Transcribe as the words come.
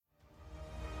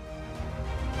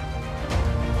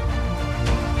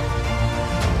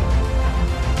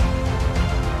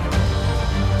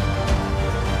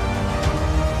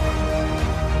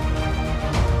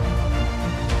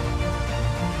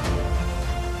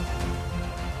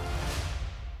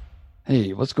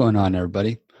Hey, what's going on,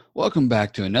 everybody? Welcome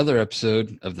back to another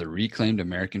episode of the Reclaimed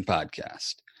American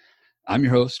Podcast. I'm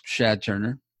your host, Shad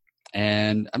Turner,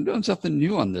 and I'm doing something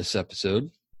new on this episode.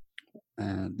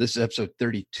 This is episode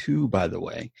 32, by the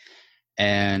way.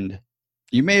 And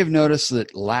you may have noticed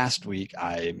that last week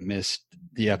I missed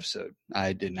the episode.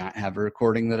 I did not have a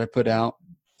recording that I put out.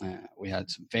 We had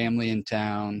some family in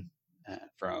town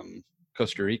from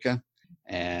Costa Rica,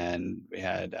 and we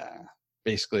had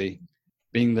basically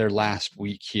being their last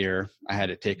week here, I had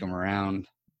to take them around,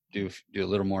 do a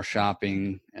little more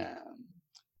shopping,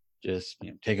 just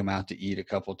take them out to eat a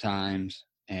couple times.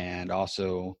 And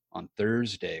also on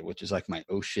Thursday, which is like my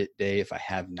oh shit day, if I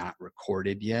have not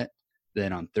recorded yet,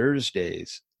 then on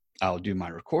Thursdays, I'll do my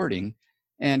recording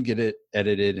and get it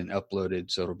edited and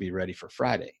uploaded so it'll be ready for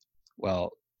Friday.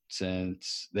 Well,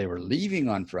 since they were leaving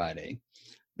on Friday,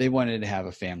 they wanted to have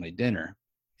a family dinner,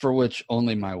 for which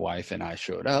only my wife and I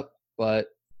showed up, but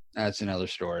that's another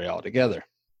story altogether.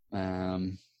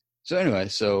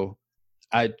 So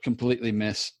I completely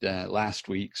missed last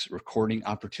week's recording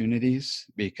opportunities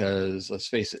because, let's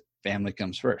face it, family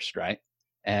comes first, right?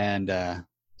 And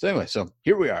so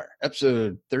here we are,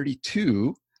 episode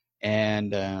 32,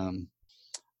 and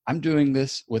I'm doing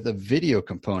this with a video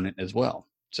component as well.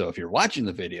 So if you're watching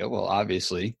the video, well,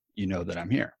 obviously, you know that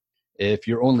I'm here. If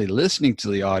you're only listening to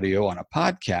the audio on a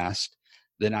podcast,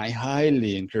 then I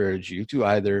highly encourage you to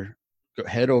either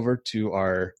head over to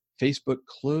our Facebook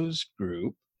closed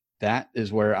group. That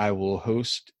is where I will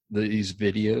host these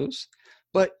videos,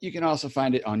 but you can also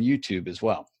find it on YouTube as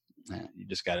well. You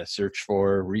just got to search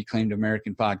for Reclaimed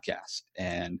American Podcast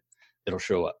and it'll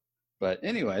show up. But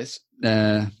anyways,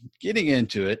 getting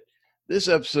into it, this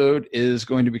episode is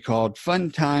going to be called Fun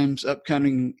Times,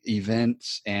 Upcoming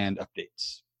Events, and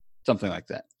Updates. Something like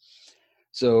that.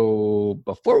 So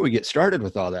before we get started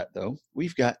with all that, though,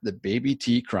 we've got the Baby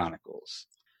T Chronicles.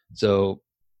 So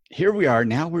here we are.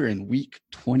 Now we're in week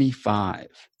 25.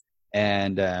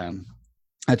 And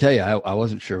I tell you, I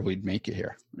wasn't sure we'd make it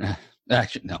here.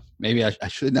 Actually, no, maybe I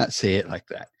should not say it like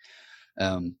that.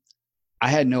 I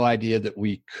had no idea that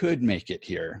we could make it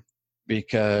here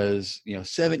because,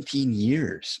 17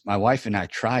 years, my wife and I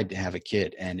tried to have a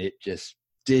kid and it just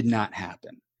did not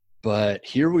happen. But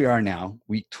here we are now,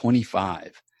 week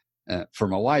 25. For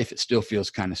my wife, it still feels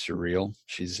kind of surreal.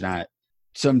 She's not,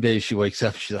 some days she wakes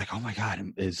up, she's like, oh my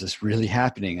God, is this really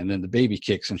happening? And then the baby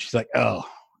kicks and she's like, oh,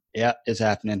 yeah, it's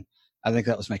happening. I think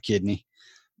that was my kidney.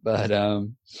 But,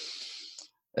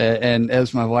 and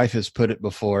as my wife has put it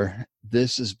before,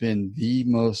 this has been the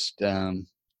most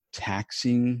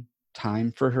taxing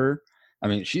time for her. I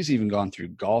mean, she's even gone through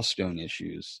gallstone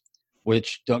issues,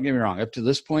 which, don't get me wrong, up to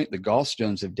this point, the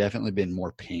gallstones have definitely been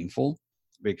more painful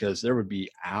because there would be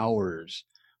hours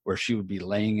where she would be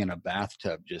laying in a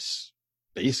bathtub just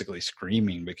basically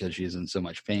screaming because she's in so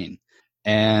much pain.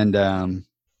 And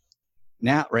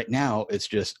right now, it's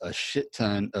just a shit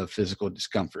ton of physical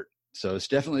discomfort. So it's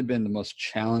definitely been the most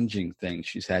challenging thing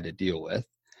she's had to deal with.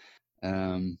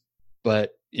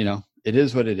 But, it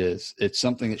is what it is. It's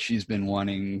something that she's been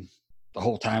wanting the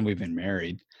whole time we've been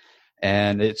married.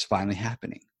 And it's finally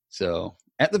happening. So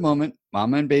at the moment,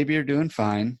 mama and baby are doing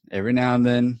fine. Every now and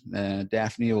then,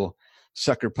 Daphne will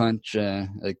sucker punch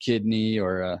a kidney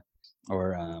or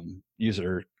use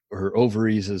her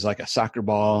ovaries as like a soccer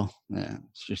ball.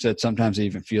 She said sometimes it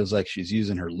even feels like she's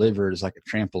using her liver as like a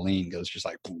trampoline. Goes just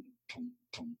like boom, boom,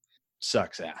 boom.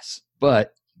 Sucks ass.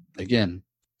 But again,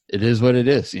 it is what it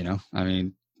is. I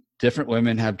mean, different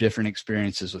women have different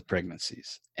experiences with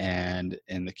pregnancies. And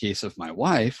in the case of my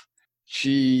wife,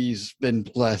 she's been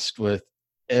blessed with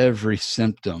every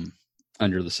symptom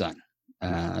under the sun.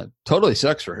 Totally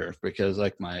sucks for her because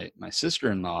like my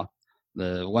sister-in-law,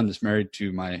 the one that's married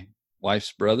to my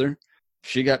wife's brother,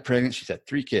 she got pregnant. She's had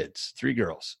 3 kids, 3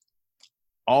 girls,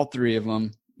 all 3 of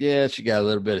them. Yeah, she got a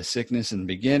little bit of sickness in the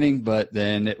beginning, but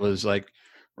then it was like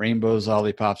rainbows,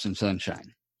 lollipops, and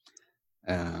sunshine.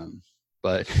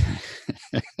 But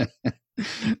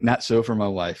not so for my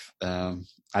wife.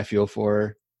 I feel for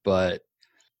her. But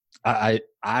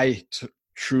I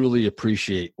truly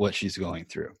appreciate what she's going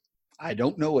through. I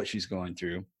don't know what she's going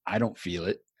through. I don't feel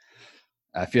it.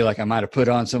 I feel like I might have put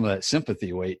on some of that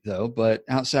sympathy weight though. But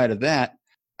outside of that,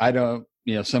 I don't,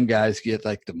 some guys get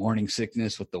like the morning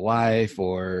sickness with the wife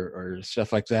or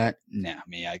stuff like that. Nah,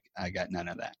 I got none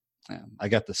of that. I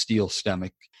got the steel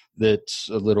stomach that's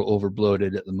a little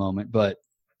overbloated at the moment, but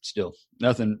still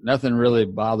nothing really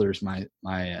bothers my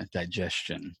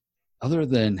digestion other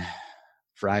than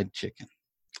fried chicken,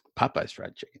 Popeye's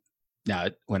fried chicken. Now,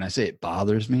 when I say it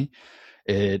bothers me,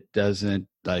 it doesn't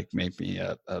like make me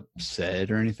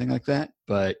upset or anything like that,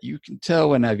 but you can tell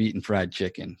when I've eaten fried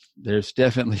chicken. There's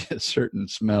definitely a certain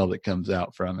smell that comes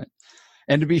out from it.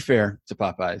 And to be fair to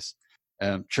Popeyes,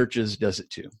 Church's does it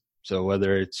too. So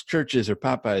whether it's Church's or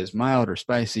Popeyes, mild or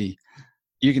spicy,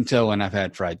 you can tell when I've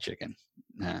had fried chicken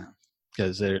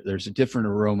because there's a different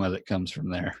aroma that comes from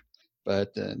there.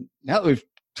 But now that we've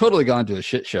totally gone to a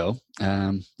shit show,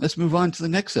 let's move on to the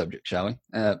next subject, shall we?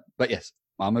 But yes,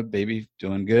 mama, baby,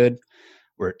 doing good.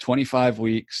 We're at 25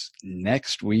 weeks.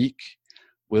 Next week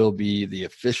will be the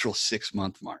official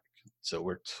 6-month mark. So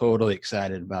we're totally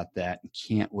excited about that and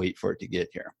can't wait for it to get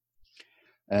here.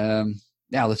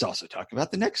 Now let's also talk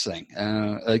about the next thing.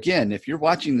 Again, if you're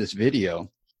watching this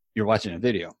video, you're watching a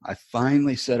video. I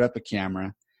finally set up a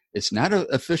camera. It's not an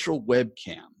official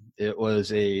webcam. It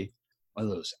was one of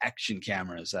those action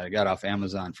cameras that I got off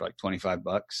Amazon for like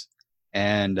 $25.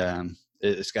 And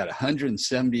it's got a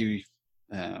 170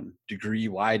 degree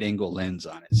wide angle lens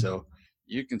on it. So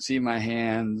you can see my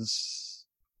hands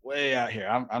way out here.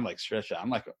 I'm like stretched out.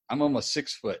 I'm almost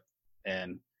 6 foot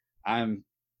and I'm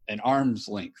an arm's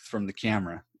length from the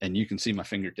camera and you can see my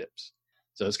fingertips.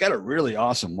 So it's got a really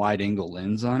awesome wide angle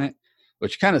lens on it,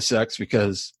 which kind of sucks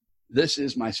because this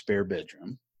is my spare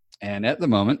bedroom. And at the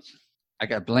moment, I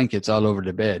got blankets all over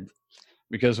the bed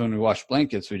because when we wash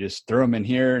blankets, we just throw them in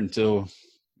here until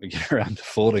we get around to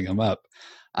folding them up.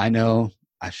 I know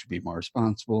I should be more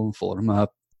responsible and fold them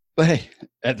up. But hey,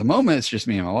 at the moment, it's just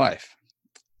me and my wife.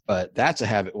 But that's a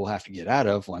habit we'll have to get out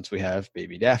of once we have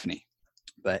baby Daphne.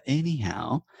 But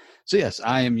anyhow, so yes,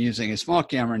 I am using a small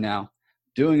camera now,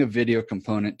 doing a video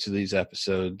component to these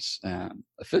episodes.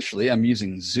 Officially, I'm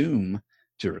using Zoom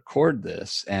to record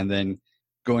this and then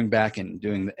going back and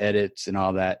doing the edits and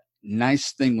all that.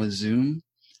 Nice thing with Zoom,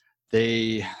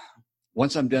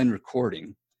 once I'm done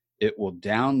recording, it will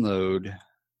download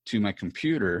to my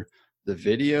computer the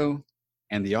video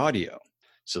and the audio.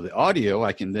 So the audio,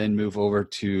 I can then move over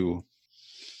to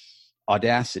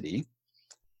Audacity.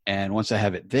 And once I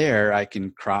have it there, I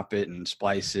can crop it and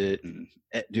splice it and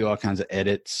do all kinds of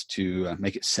edits to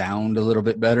make it sound a little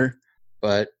bit better.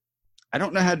 But I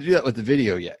don't know how to do that with the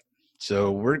video yet.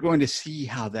 So we're going to see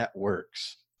how that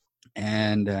works.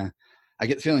 And I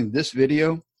get the feeling this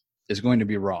video is going to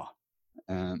be raw.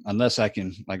 Unless I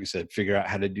can, like I said, figure out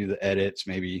how to do the edits,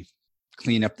 maybe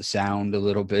clean up the sound a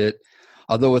little bit.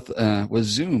 Although with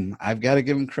Zoom, I've got to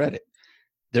give them credit.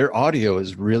 Their audio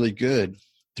is really good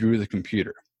through the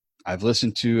computer. I've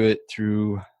listened to it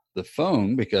through the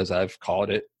phone because I've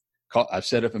I've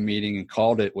set up a meeting and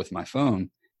called it with my phone,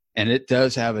 and it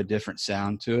does have a different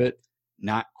sound to it.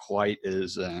 Not quite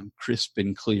as crisp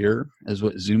and clear as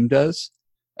what Zoom does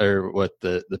or what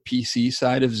the PC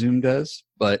side of Zoom does,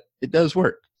 but it does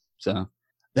work. So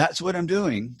that's what I'm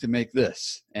doing to make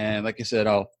this. And like I said,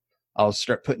 I'll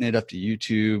start putting it up to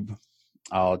YouTube.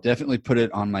 I'll definitely put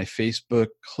it on my Facebook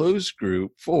closed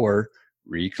group for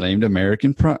Reclaimed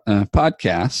American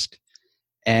Podcast.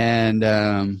 And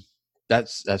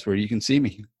that's where you can see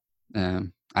me.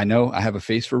 I know I have a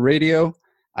face for radio.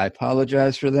 I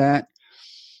apologize for that.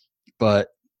 But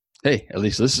hey, at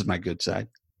least this is my good side.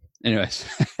 Anyways,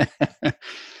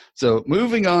 so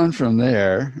moving on from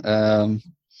there,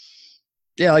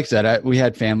 yeah, like I said, we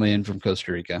had family in from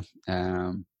Costa Rica.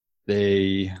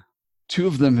 Two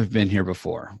of them have been here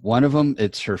before. One of them,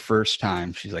 it's her first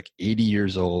time. She's like 80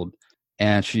 years old,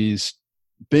 and she's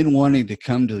been wanting to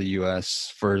come to the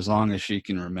U.S. for as long as she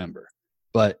can remember,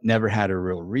 but never had a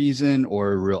real reason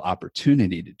or a real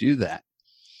opportunity to do that.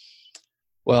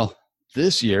 Well,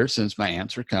 this year, since my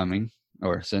aunts were coming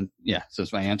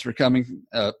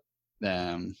up,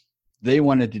 they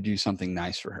wanted to do something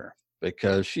nice for her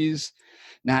because she's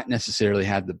not necessarily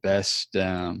had the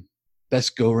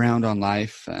best go round on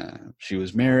life. She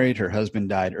was married, her husband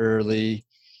died early,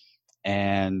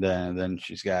 and then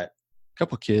she's got a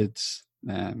couple kids.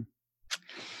 I'm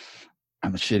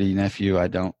a shitty nephew. I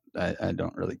don't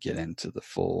really get into the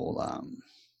full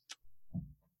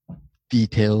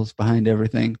details behind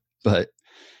everything. But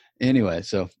anyway,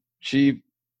 so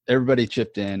everybody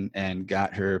chipped in and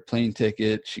got her plane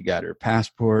ticket. She got her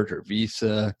passport, her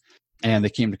visa, and they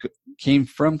came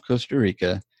from Costa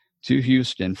Rica to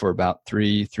Houston for about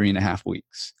 3.5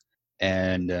 weeks.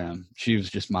 And she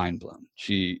was just mind blown.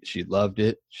 She loved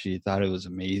it. She thought it was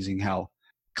amazing how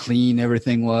clean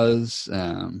everything was,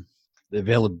 the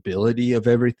availability of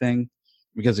everything.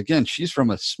 Because again, she's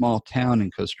from a small town in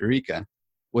Costa Rica,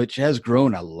 which has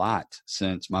grown a lot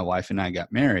since my wife and I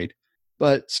got married.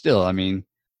 But still, I mean,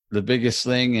 the biggest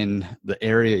thing in the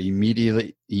area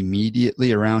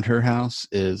immediately around her house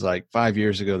is like 5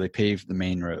 years ago, they paved the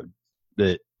main road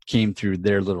that came through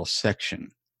their little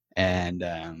section. And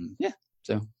yeah,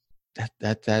 so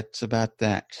that's about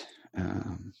that.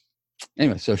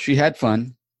 Anyway, so she had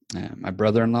fun. My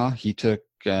brother-in-law, he took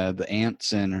the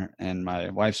aunts and my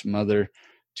wife's mother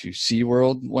to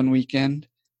SeaWorld one weekend,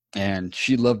 and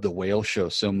she loved the whale show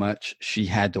so much she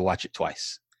had to watch it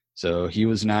twice. So he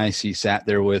was nice. He sat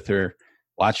there with her,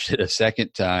 watched it a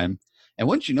second time, and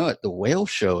once you know it, the whale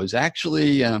show is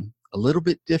actually a little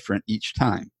bit different each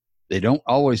time. They don't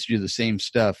always do the same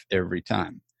stuff every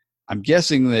time. I'm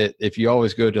guessing that if you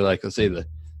always go to, like, let's say the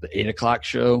 8 o'clock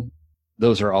show,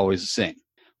 those are always the same.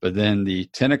 But then the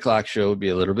 10 o'clock show would be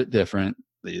a little bit different.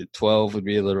 The 12 would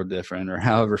be a little different, or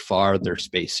however far they're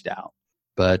spaced out.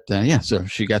 But yeah, so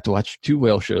she got to watch 2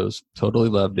 whale shows, totally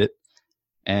loved it,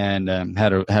 and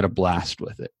had a blast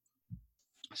with it.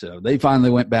 So they finally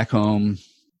went back home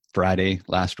Friday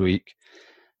last week.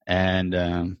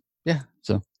 And yeah,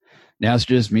 so now it's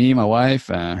just me, my wife.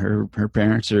 Her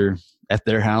parents are at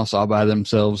their house all by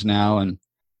themselves now, and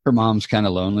her mom's kind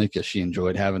of lonely because she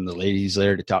enjoyed having the ladies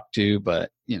there to talk to. But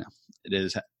you know,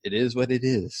 it is what it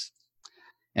is.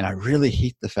 And I really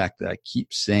hate the fact that I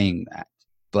keep saying that,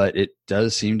 but it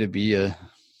does seem to be a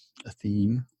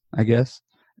theme, I guess.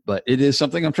 But it is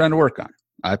something I'm trying to work on.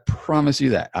 I promise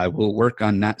you that. I will work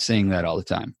on not saying that all the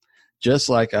time. Just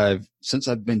like since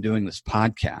I've been doing this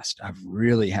podcast, I've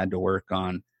really had to work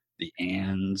on the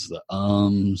ands, the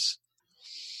ums.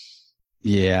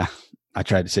 Yeah, I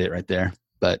tried to say it right there,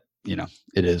 but you know,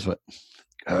 it is what.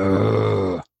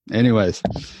 Oh, anyways,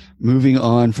 moving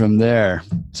on from there.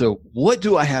 So what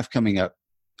do I have coming up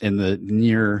in the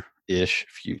near-ish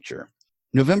future?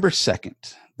 November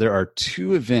 2nd, there are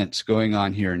 2 events going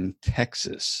on here in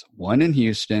Texas, one in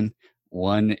Houston,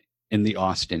 one in the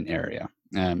Austin area.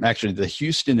 Actually, the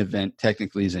Houston event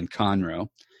technically is in Conroe,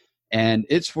 and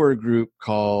it's for a group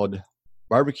called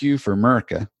Barbecue for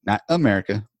America, not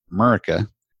America, America,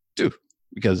 too,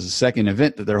 because the second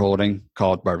event that they're holding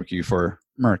called Barbecue for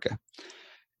America.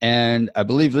 And I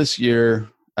believe this year,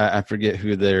 I forget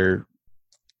who their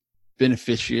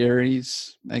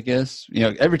beneficiaries, I guess. You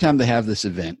know, every time they have this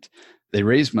event, they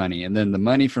raise money, and then the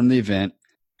money from the event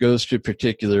goes to a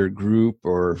particular group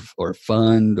or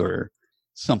fund or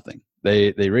something.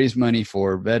 They raise money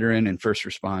for veteran and first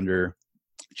responder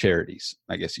charities,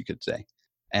 I guess you could say.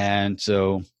 And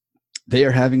so they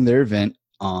are having their event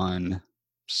on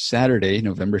Saturday,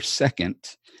 November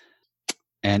 2nd,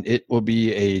 and it will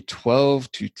be a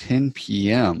 12 to 10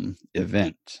 p.m.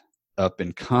 event up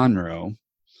in Conroe.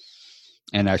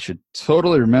 And I should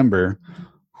totally remember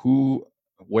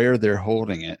where they're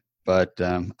holding it, but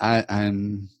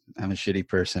I'm a shitty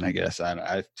person, I guess.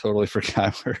 I totally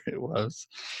forgot where it was.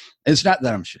 It's not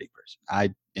that I'm a shitty person.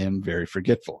 I am very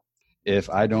forgetful.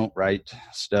 If I don't write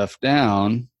stuff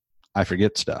down, I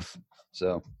forget stuff.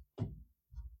 So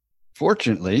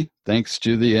fortunately, thanks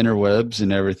to the interwebs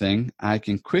and everything, I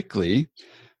can quickly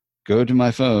go to my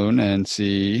phone and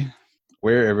see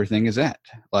where everything is at.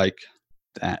 Like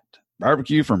that.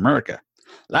 Barbecue for America.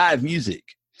 Live music.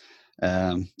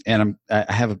 And I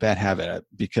have a bad habit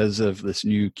because of this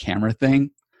new camera thing.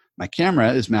 My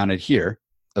camera is mounted here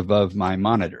above my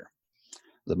monitor.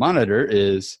 The monitor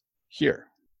is here.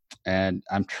 And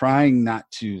I'm trying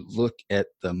not to look at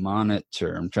the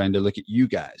monitor. I'm trying to look at you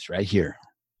guys right here.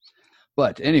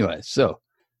 But anyway, so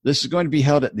this is going to be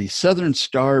held at the Southern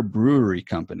Star Brewery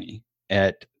Company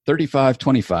at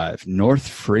 3525 North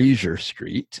Fraser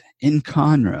Street in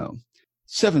Conroe,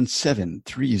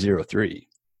 77303.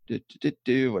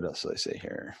 What else did I say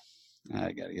here?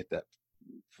 I got to get that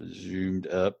zoomed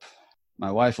up.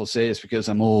 My wife will say it's because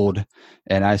I'm old,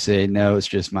 and I say, no, it's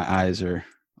just my eyes.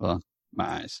 My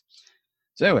eyes.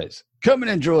 So anyways, come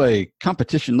and enjoy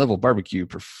competition-level barbecue.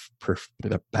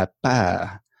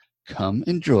 Come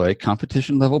enjoy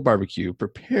competition-level barbecue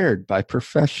prepared by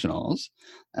professionals.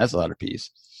 That's a lot of P's.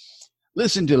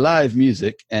 Listen to live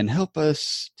music and help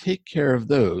us take care of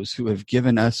those who have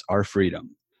given us our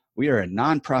freedom. We are a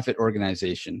nonprofit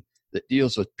organization that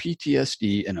deals with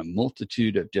PTSD in a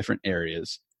multitude of different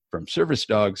areas, from service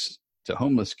dogs to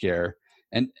homeless care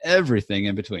and everything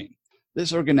in between.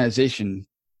 This organization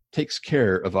takes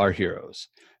care of our heroes.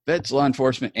 Vets, law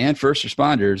enforcement, and first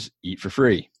responders eat for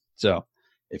free. So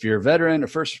if you're a veteran, a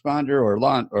first responder, or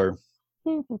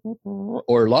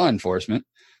law enforcement,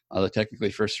 although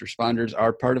technically first responders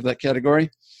are part of that category,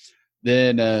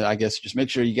 then I guess just make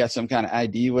sure you got some kind of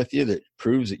ID with you that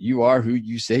proves that you are who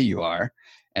you say you are,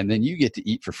 and then you get to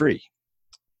eat for free.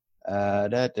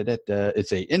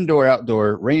 It's a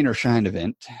indoor-outdoor rain or shine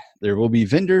event. There will be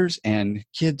vendors and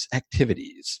kids'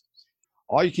 activities.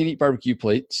 All-you-can-eat barbecue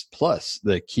plates, plus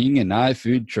the King and I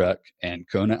food truck and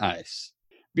Kona Ice.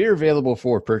 Beer available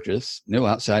for purchase. No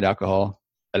outside alcohol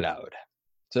allowed.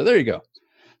 So there you go.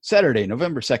 Saturday,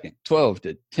 November 2nd, 12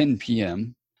 to 10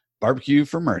 p.m. Barbecue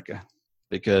for Merca,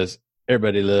 because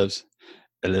everybody loves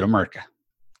a little Merca.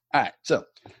 All right, so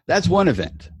that's one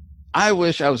event. I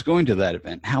wish I was going to that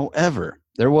event. However,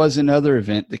 there was another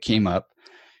event that came up,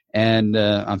 and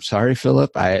I'm sorry,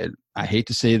 Philip. I hate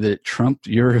to say that it trumped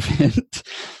your event,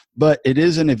 but it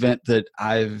is an event that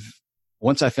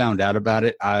once I found out about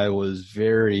it, I was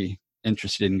very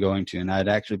interested in going to, and I'd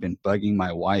actually been bugging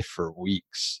my wife for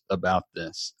weeks about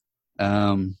this.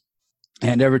 And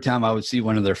every time I would see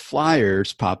one of their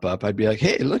flyers pop up, I'd be like,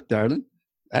 hey, look, darling,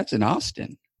 that's in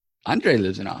Austin. Andre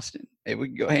lives in Austin. Hey, we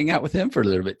can go hang out with him for a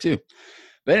little bit too.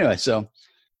 But anyway, so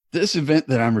this event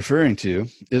that I'm referring to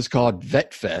is called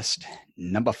Vet Fest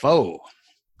number 4.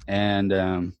 And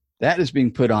that is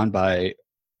being put on by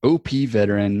OP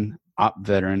veteran, op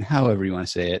veteran, however you want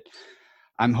to say it.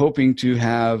 I'm hoping to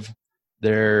have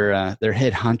their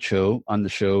head honcho on the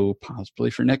show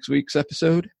possibly for next week's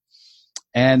episode.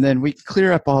 And then we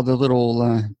clear up all the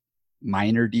little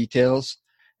minor details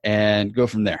and go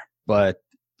from there. But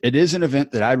it is an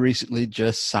event that I recently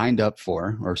just signed up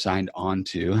for, or signed on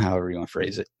to, however you want to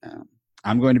phrase it.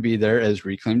 I'm going to be there as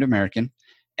Reclaimed American,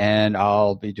 and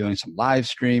I'll be doing some live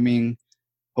streaming.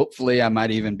 Hopefully, I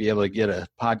might even be able to get a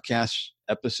podcast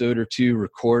episode or 2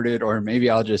 recorded, or maybe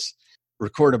I'll just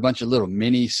record a bunch of little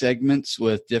mini segments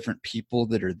with different people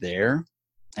that are there,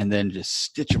 and then just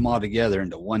stitch them all together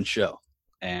into one show.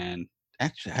 And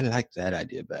actually, I like that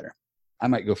idea better. I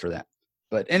might go for that.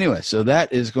 But anyway, so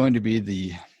that is going to be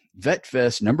the Vet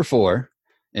Fest number 4,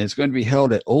 and it's going to be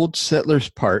held at Old Settlers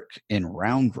Park in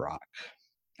Round Rock.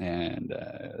 And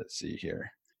let's see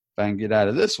here. If I can get out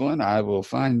of this one, I will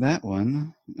find that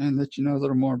one and let you know a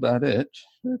little more about it.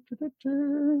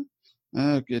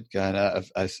 Oh, good God.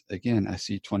 I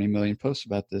see 20 million posts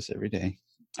about this every day.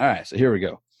 All right, so here we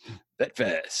go. Vet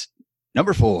Fest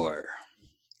number 4.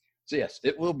 So yes,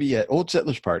 it will be at Old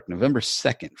Settlers Park, November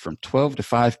 2nd from 12 to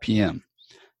 5 p.m.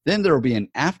 Then there will be an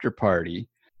after party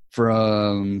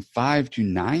from 5 to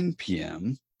 9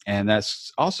 p.m. And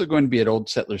that's also going to be at Old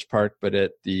Settlers Park, but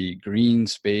at the Green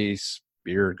Space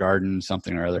Beer Garden,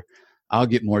 something or other. I'll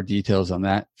get more details on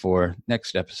that for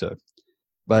next episode.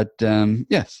 But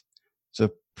yes,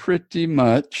 so pretty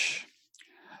much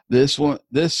this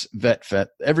Vet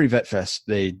Fest, every Vet Fest,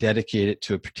 they dedicate it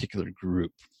to a particular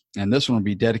group. And this one will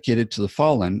be dedicated to the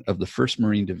fallen of the 1st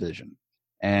Marine Division.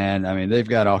 And I mean, they've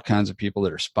got all kinds of people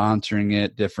that are sponsoring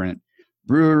it, different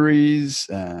breweries,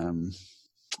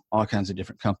 all kinds of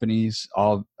different companies,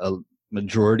 a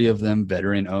majority of them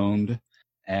veteran owned.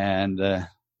 And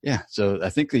yeah, so I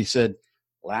think they said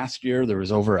last year there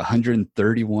was over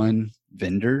 131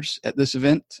 vendors at this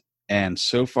event. And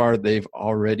so far they've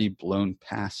already blown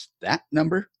past that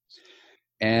number.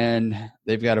 And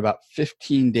they've got about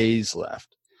 15 days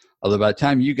left. Although by the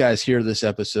time you guys hear this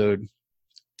episode,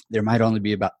 there might only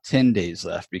be about 10 days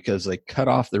left because they cut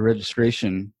off the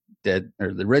registration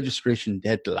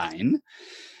deadline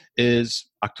is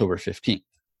October 15th.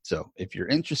 So if you're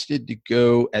interested to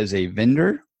go as a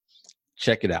vendor,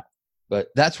 check it out. But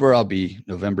that's where I'll be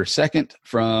November 2nd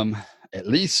from at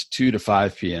least 2 to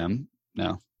 5 p.m.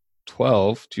 No,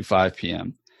 12 to 5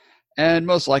 p.m. And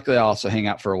most likely I'll also hang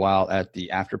out for a while at the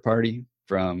after party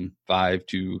from 5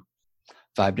 to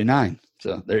 9.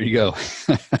 So there you go.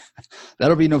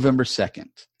 That'll be November 2nd.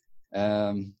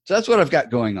 So that's what I've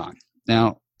got going on.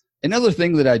 Now, another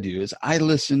thing that I do is I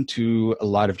listen to a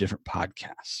lot of different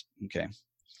podcasts. Okay.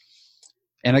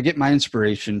 And I get my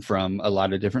inspiration from a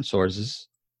lot of different sources.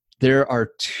 There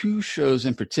are 2 shows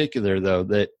in particular, though,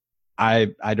 that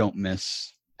I don't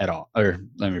miss at all. Or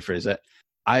let me rephrase that.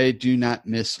 I do not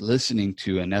miss listening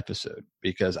to an episode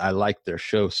because I like their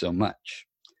show so much.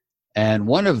 And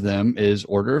one of them is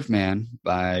Order of Man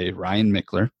by Ryan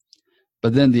Mickler.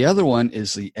 But then the other one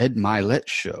is the Ed Mylett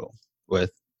Show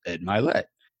with Ed Mylett.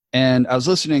 And I was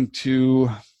listening to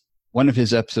one of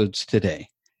his episodes today.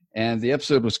 And the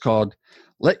episode was called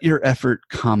Let Your Effort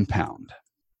Compound.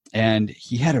 And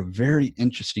he had a very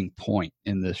interesting point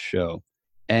in this show.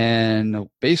 And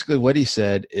basically what he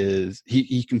said is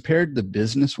he compared the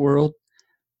business world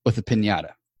with a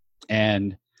piñata.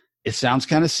 And it sounds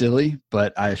kind of silly,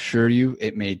 but I assure you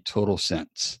it made total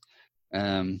sense.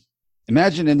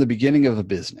 Imagine in the beginning of a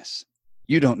business,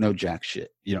 you don't know jack shit.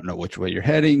 You don't know which way you're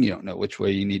heading. You don't know which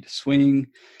way you need to swing,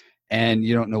 and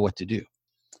you don't know what to do.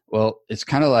 Well, it's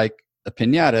kind of like a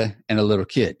piñata and a little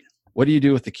kid. What do you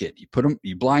do with the kid?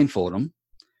 You blindfold them,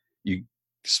 you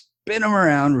spin them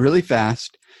around really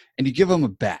fast, and you give them a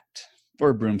bat or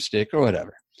a broomstick or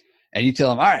whatever. And you tell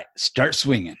them, all right, start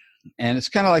swinging. And it's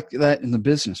kind of like that in the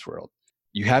business world.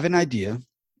 You have an idea,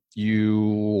 you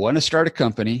want to start a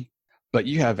company, but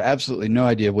you have absolutely no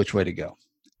idea which way to go.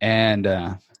 And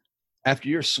after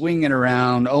you're swinging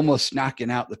around, almost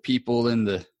knocking out the people on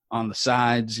the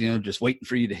sides, just waiting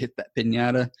for you to hit that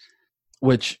piñata,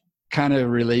 which kind of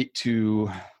relate to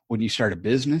when you start a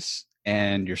business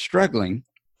and you're struggling.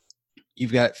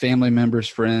 You've got family members,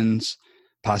 friends,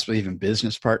 possibly even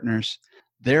business partners.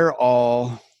 They're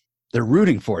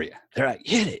rooting for you. They're like,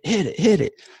 hit it, hit it, hit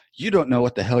it. You don't know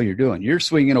what the hell you're doing. You're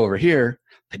swinging over here,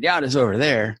 piñata's over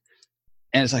there.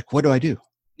 And it's like, what do I do?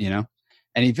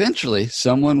 And eventually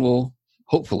somebody will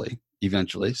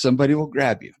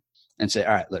grab you and say,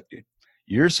 all right, look, dude,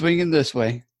 you're swinging this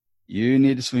way. You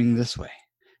need to swing this way.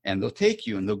 And they'll take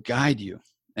you and they'll guide you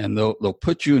and they'll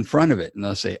put you in front of it and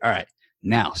they'll say, all right,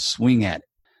 now swing at it.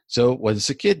 So what does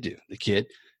the kid do? The kid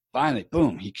finally,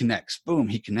 boom, he connects, boom,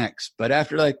 he connects. But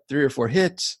after like 3 or 4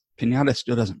 hits, piñata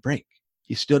still doesn't break.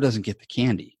 He still doesn't get the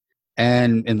candy.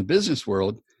 And in the business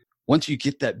world, once you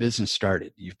get that business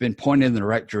started, you've been pointed in the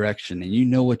right direction and you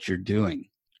know what you're doing,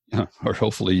 or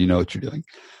hopefully you know what you're doing.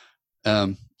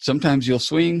 Sometimes you'll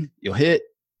swing, you'll hit,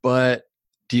 but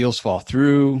deals fall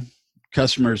through.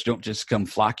 Customers don't just come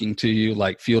flocking to you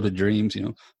like Field of Dreams,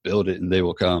 build it and they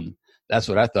will come. That's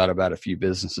what I thought about a few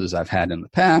businesses I've had in the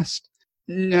past.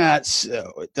 Not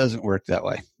so. It doesn't work that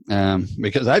way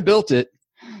because I built it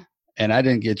and I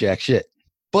didn't get jack shit.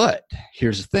 But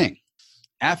here's the thing.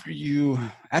 After you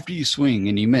swing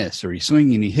and you miss, or you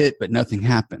swing and you hit, but nothing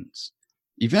happens,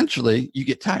 eventually you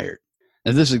get tired.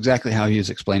 And this is exactly how he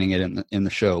was explaining it in the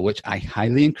show, which I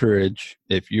highly encourage.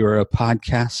 If you're a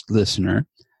podcast listener,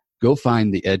 go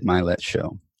find the Ed Mylett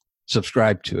Show,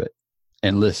 subscribe to it,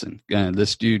 and listen.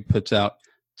 This dude puts out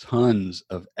tons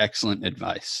of excellent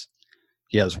advice.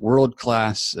 He has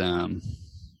world-class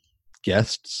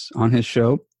guests on his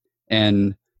show.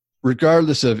 And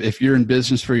regardless of if you're in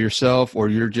business for yourself or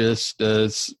you're just, a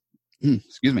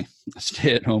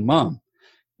stay-at-home mom,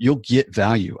 you'll get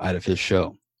value out of his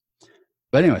show.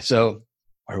 But anyway, so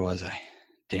where was I?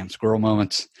 Damn squirrel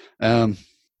moments.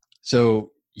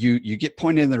 So you get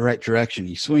pointed in the right direction.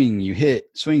 You swing, you hit,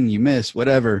 swing, you miss,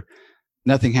 whatever.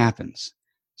 Nothing happens.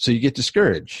 So you get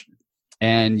discouraged.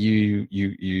 And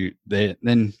then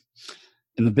in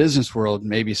the business world,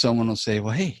 maybe someone will say,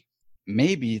 well, hey,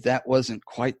 maybe that wasn't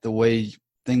quite the way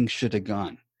things should have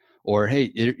gone. Or,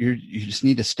 hey, you just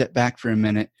need to step back for a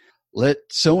minute. Let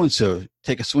so-and-so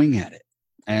take a swing at it.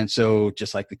 And so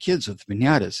just like the kids with the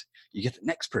piñatas, you get the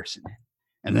next person in.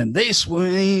 And then they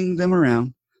swing them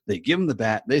around. They give them the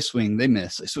bat. They swing, they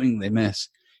miss. They swing, they miss.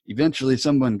 Eventually,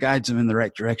 someone guides them in the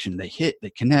right direction. They hit,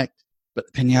 they connect,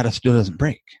 but the piñata still doesn't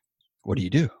break. What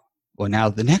do? Well, now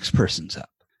the next person's up.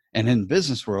 And in the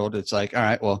business world, it's like, all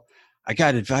right, well, I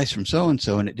got advice from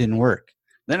so-and-so and it didn't work.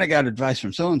 Then I got advice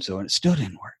from so-and-so and it still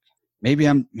didn't work. Maybe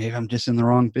I'm just in the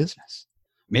wrong business.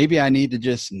 Maybe I need to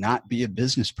just not be a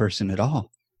business person at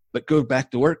all, but go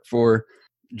back to work for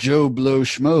Joe Blow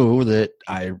Schmo that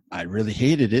I really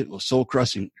hated. It was soul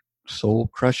crushing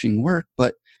work,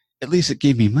 but at least it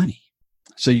gave me money.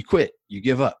 So you quit, you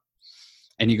give up,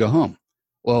 and you go home.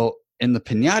 Well, in the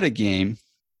piñata game,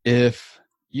 if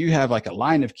you have like a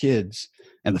line of kids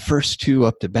and the first 2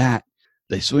 up to bat,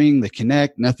 they swing, they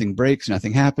connect, nothing breaks,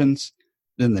 nothing happens.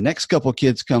 Then the next couple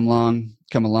kids come along,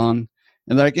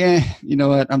 and they're like, you know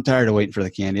what? I'm tired of waiting for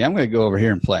the candy. I'm going to go over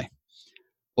here and play.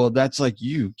 Well, that's like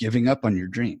you giving up on your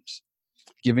dreams,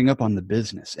 giving up on the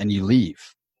business, and you leave.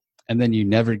 And then you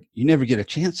never get a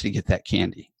chance to get that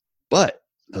candy. But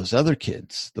those other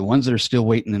kids, the ones that are still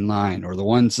waiting in line, or the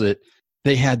ones that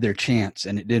they had their chance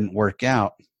and it didn't work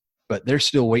out, but they're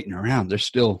still waiting around. They're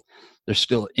still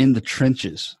in the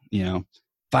trenches,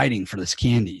 fighting for this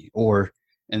candy. Or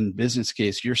in business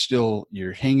case,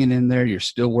 you're hanging in there. You're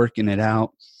still working it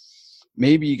out.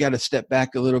 Maybe you got to step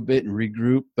back a little bit and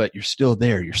regroup, but you're still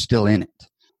there. You're still in it.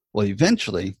 Well,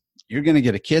 eventually you're going to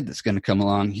get a kid that's going to come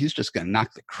along. He's just going to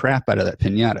knock the crap out of that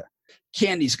piñata.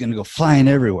 Candy's going to go flying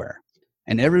everywhere.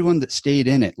 And everyone that stayed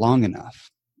in it long enough,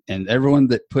 and everyone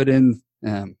that put in,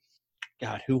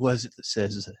 God, who was it that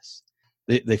says this?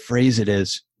 They phrase it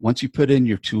as, once you put in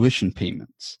your tuition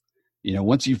payments,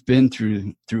 once you've been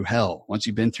through hell, once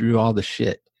you've been through all the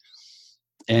shit,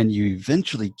 and you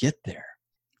eventually get there,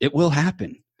 it will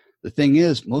happen. The thing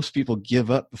is, most people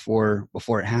give up before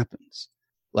it happens.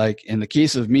 Like in the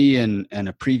case of me and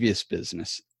a previous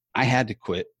business, I had to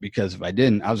quit because if I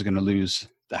didn't, I was going to lose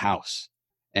the house.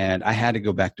 And I had to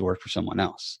go back to work for someone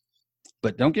else.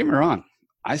 But don't get me wrong,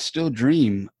 I still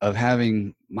dream of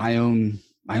having my own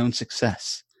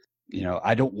success.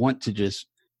 I don't want to just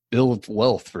build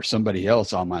wealth for somebody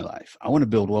else all my life. I want to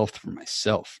build wealth for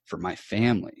myself, for my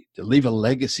family, to leave a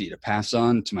legacy to pass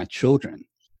on to my children.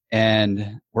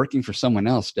 And working for someone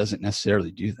else doesn't necessarily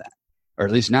do that, or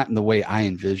at least not in the way I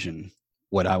envision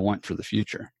what I want for the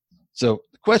future. So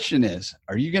the question is,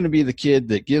 are you going to be the kid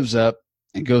that gives up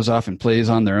and goes off and plays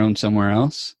on their own somewhere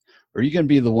else? Or are you going to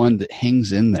be the one that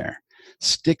hangs in there,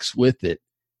 sticks with it,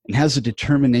 and has a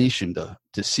determination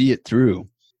to see it through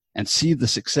and see the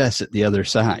success at the other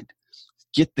side?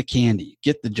 Get the candy,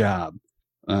 get the job.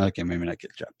 Okay, maybe not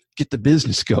get the job. Get the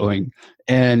business going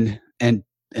and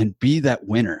be that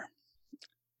winner.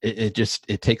 It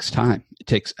takes time. It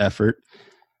takes effort.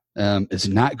 It's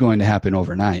not going to happen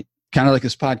overnight. Kind of like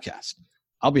this podcast.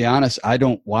 I'll be honest, I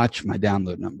don't watch my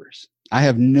download numbers. I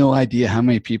have no idea how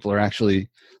many people are actually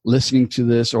listening to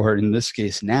this, or in this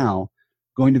case now,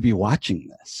 going to be watching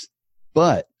this.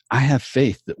 But I have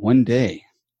faith that one day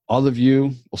all of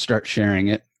you will start sharing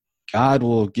it. God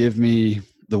will give me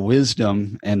the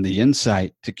wisdom and the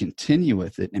insight to continue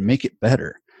with it and make it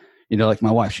better. You know, like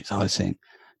my wife, she's always saying,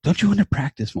 don't you want to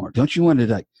practice more? Don't you want to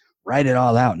like write it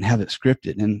all out and have it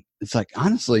scripted? And it's like,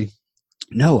 honestly,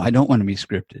 no, I don't want to be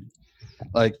scripted.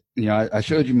 Like, you know, I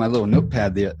showed you my little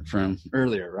notepad from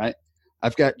earlier, right?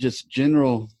 I've got just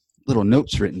general little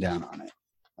notes written down on it.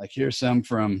 Like here's some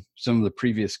from some of the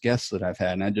previous guests that I've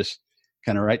had. And I just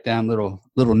kind of write down little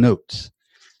notes.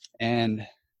 And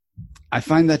I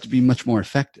find that to be much more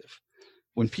effective.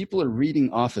 When people are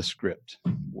reading off a script,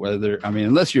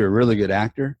 unless you're a really good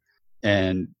actor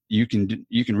and you can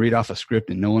read off a script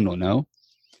and no one will know,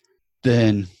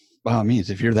 then by all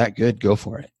means, if you're that good, go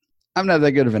for it. I'm not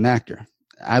that good of an actor.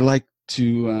 I like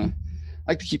to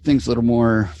keep things a little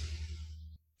more.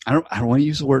 I don't want to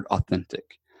use the word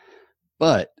authentic,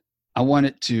 but I want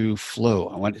it to flow.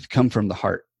 I want it to come from the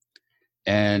heart,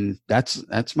 and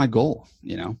that's my goal.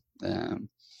 You know,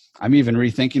 I'm even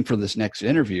rethinking for this next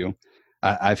interview.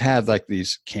 I've had like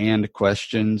these canned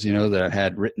questions, you know, that I've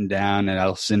had written down, and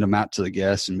I'll send them out to the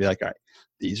guests and be like, all right,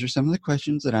 these are some of the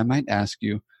questions that I might ask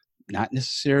you. Not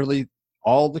necessarily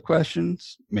all the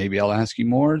questions. Maybe I'll ask you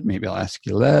more. Maybe I'll ask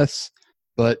you less.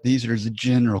 But these are the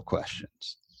general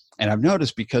questions. And I've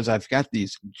noticed because I've got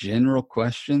these general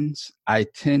questions, I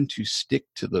tend to stick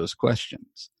to those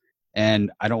questions.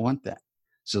 And I don't want that.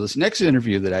 So this next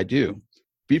interview that I do,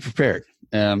 be prepared.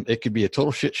 It could be a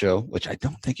total shit show, which I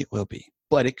don't think it will be,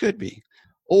 but it could be.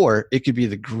 Or it could be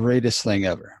the greatest thing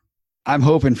ever. I'm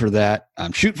hoping for that.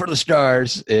 I'm shooting for the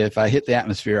stars. If I hit the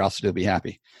atmosphere, I'll still be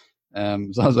happy.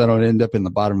 As long as I don't end up in the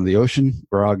bottom of the ocean,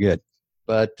 we're all good.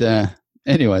 But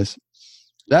anyways,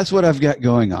 that's what I've got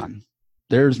going on.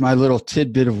 There's my little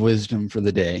tidbit of wisdom for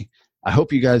the day. I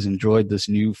hope you guys enjoyed this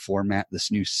new format,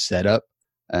 this new setup.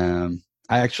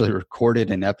 I actually recorded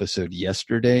an episode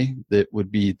yesterday that would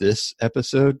be this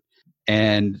episode.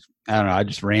 And I don't know, I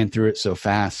just ran through it so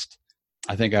fast.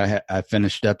 I think I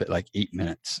finished up at like 8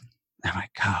 minutes. I'm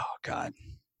like, oh, God.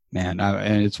 Man,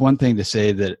 and it's one thing to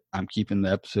say that I'm keeping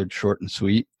the episode short and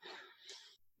sweet.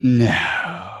 No.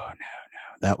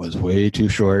 That was way too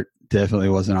short. Definitely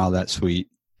wasn't all that sweet.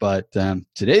 But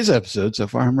today's episode, so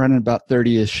far, I'm running about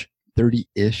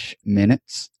 30-ish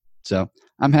minutes. So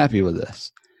I'm happy with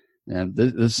this. And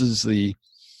this is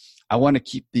I want to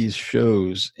keep these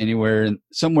shows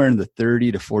somewhere in the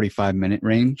 30 to 45 minute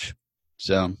range.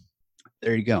 So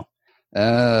there you go.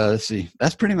 Let's see.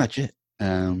 That's pretty much it.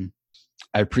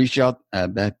 I appreciate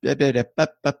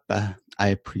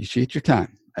your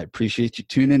time. I appreciate you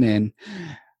tuning in.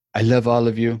 I love all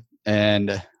of you,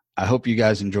 and I hope you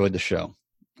guys enjoyed the show.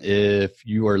 If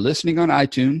you are listening on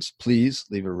iTunes, please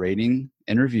leave a rating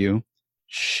and review.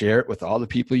 Share it with all the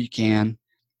people you can.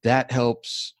 That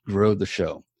helps grow the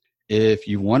show. If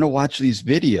you want to watch these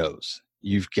videos,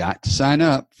 you've got to sign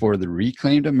up for the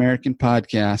Reclaimed American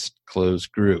Podcast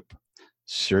closed group.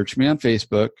 Search me on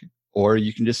Facebook, or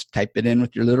you can just type it in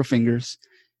with your little fingers.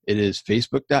 It is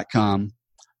facebook.com/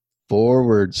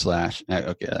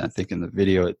 okay, I think in the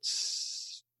video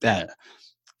it's that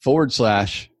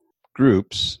 /groups/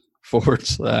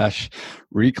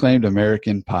 Reclaimed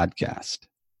American Podcast.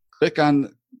 Click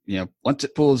on, once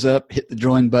it pulls up, hit the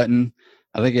join button.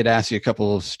 I think it asks you a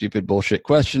couple of stupid bullshit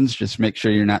questions. Just make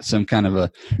sure you're not some kind of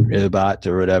a robot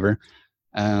or whatever.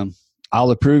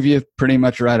 I'll approve you pretty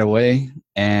much right away.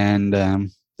 And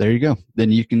there you go.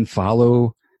 Then you can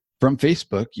follow from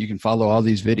Facebook. You can follow all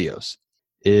these videos.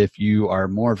 If you are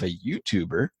more of a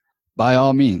YouTuber, by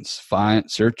all means,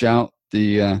 search out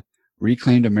the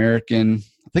Reclaimed American,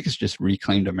 I think it's just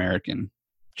Reclaimed American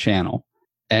channel.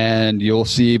 And you'll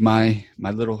see my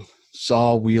little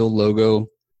saw wheel logo,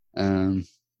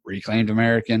 Reclaimed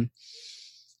American.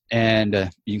 And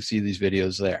you can see these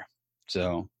videos there.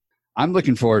 So I'm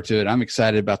looking forward to it. I'm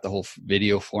excited about the whole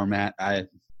video format. I'm a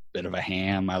bit of a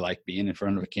ham. I like being in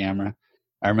front of a camera.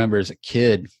 I remember as a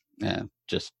kid,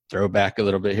 just throw back a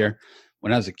little bit here.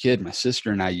 When I was a kid, my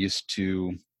sister and I used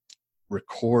to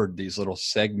record these little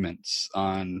segments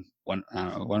on one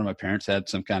of my parents had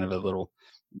some kind of a little,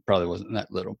 probably wasn't that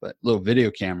little, but little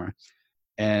video camera.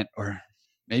 Or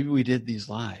maybe we did these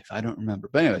live. I don't remember.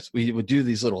 But anyways, we would do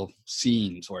these little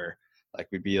scenes where like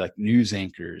we'd be like news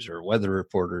anchors or weather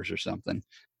reporters or something.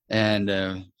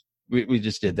 And we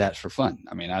just did that for fun.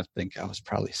 I mean, I think I was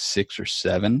probably 6 or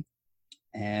 7.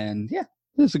 And yeah,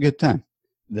 it was a good time.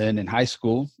 Then in high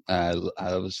school, I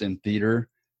was in theater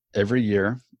every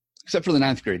year, except for the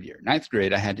 9th grade year. 9th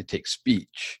grade, I had to take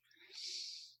speech.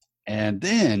 And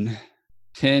then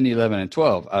 10, 11, and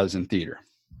 12, I was in theater.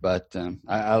 But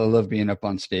I love being up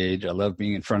on stage. I love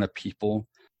being in front of people.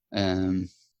 I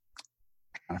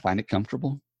find it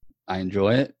comfortable. I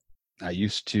enjoy it. I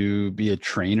used to be a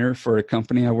trainer for a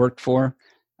company I worked for.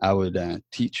 I would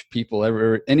teach people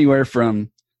anywhere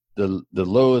from the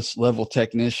lowest level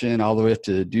technician all the way up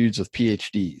to dudes with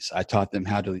PhDs. I taught them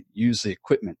how to use the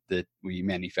equipment that we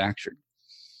manufactured.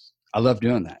 I love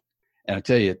doing that. And I'll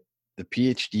tell you, the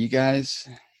PhD guys,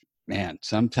 man,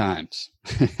 sometimes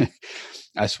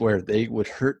I swear they would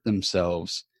hurt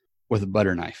themselves with a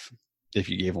butter knife if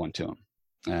you gave one to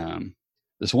them.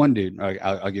 This one dude,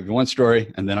 I'll give you one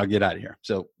story and then I'll get out of here.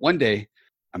 So one day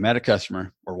I'm at a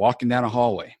customer. We're walking down a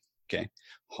hallway. Okay.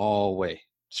 Hallway,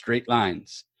 straight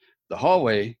lines. The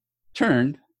hallway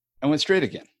turned and went straight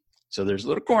again. So there's a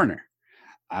little corner.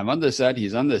 I'm on this side.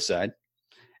 He's on this side.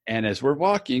 And as we're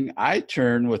walking, I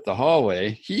turn with the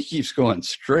hallway. He keeps going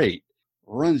straight,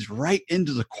 runs right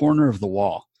into the corner of the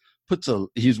wall.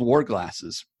 He wore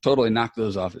glasses, totally knocked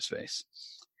those off his face.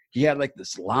 He had like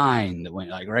this line that went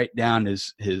like right down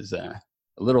his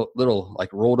little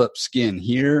like rolled up skin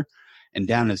here and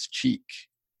down his cheek.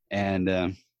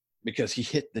 And because he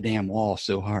hit the damn wall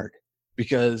so hard,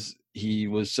 because he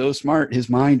was so smart, his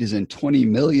mind is in 20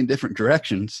 million different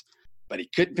directions, but he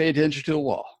couldn't pay attention to the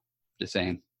wall. Just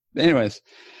saying. Anyways,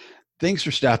 thanks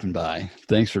for stopping by.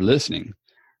 Thanks for listening.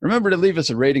 Remember to leave us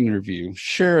a rating and review.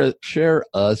 Share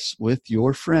us with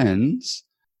your friends.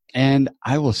 And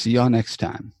I will see y'all next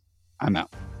time. I'm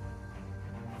out.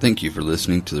 Thank you for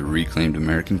listening to the Reclaimed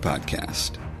American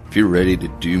podcast. If you're ready to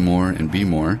do more and be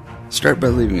more, start by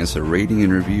leaving us a rating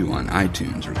and review on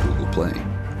iTunes or Google Play.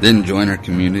 Then join our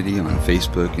community on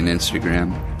Facebook and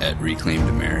Instagram at Reclaimed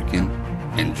American,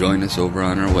 and join us over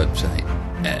on our website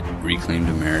at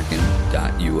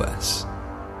reclaimedamerican.us.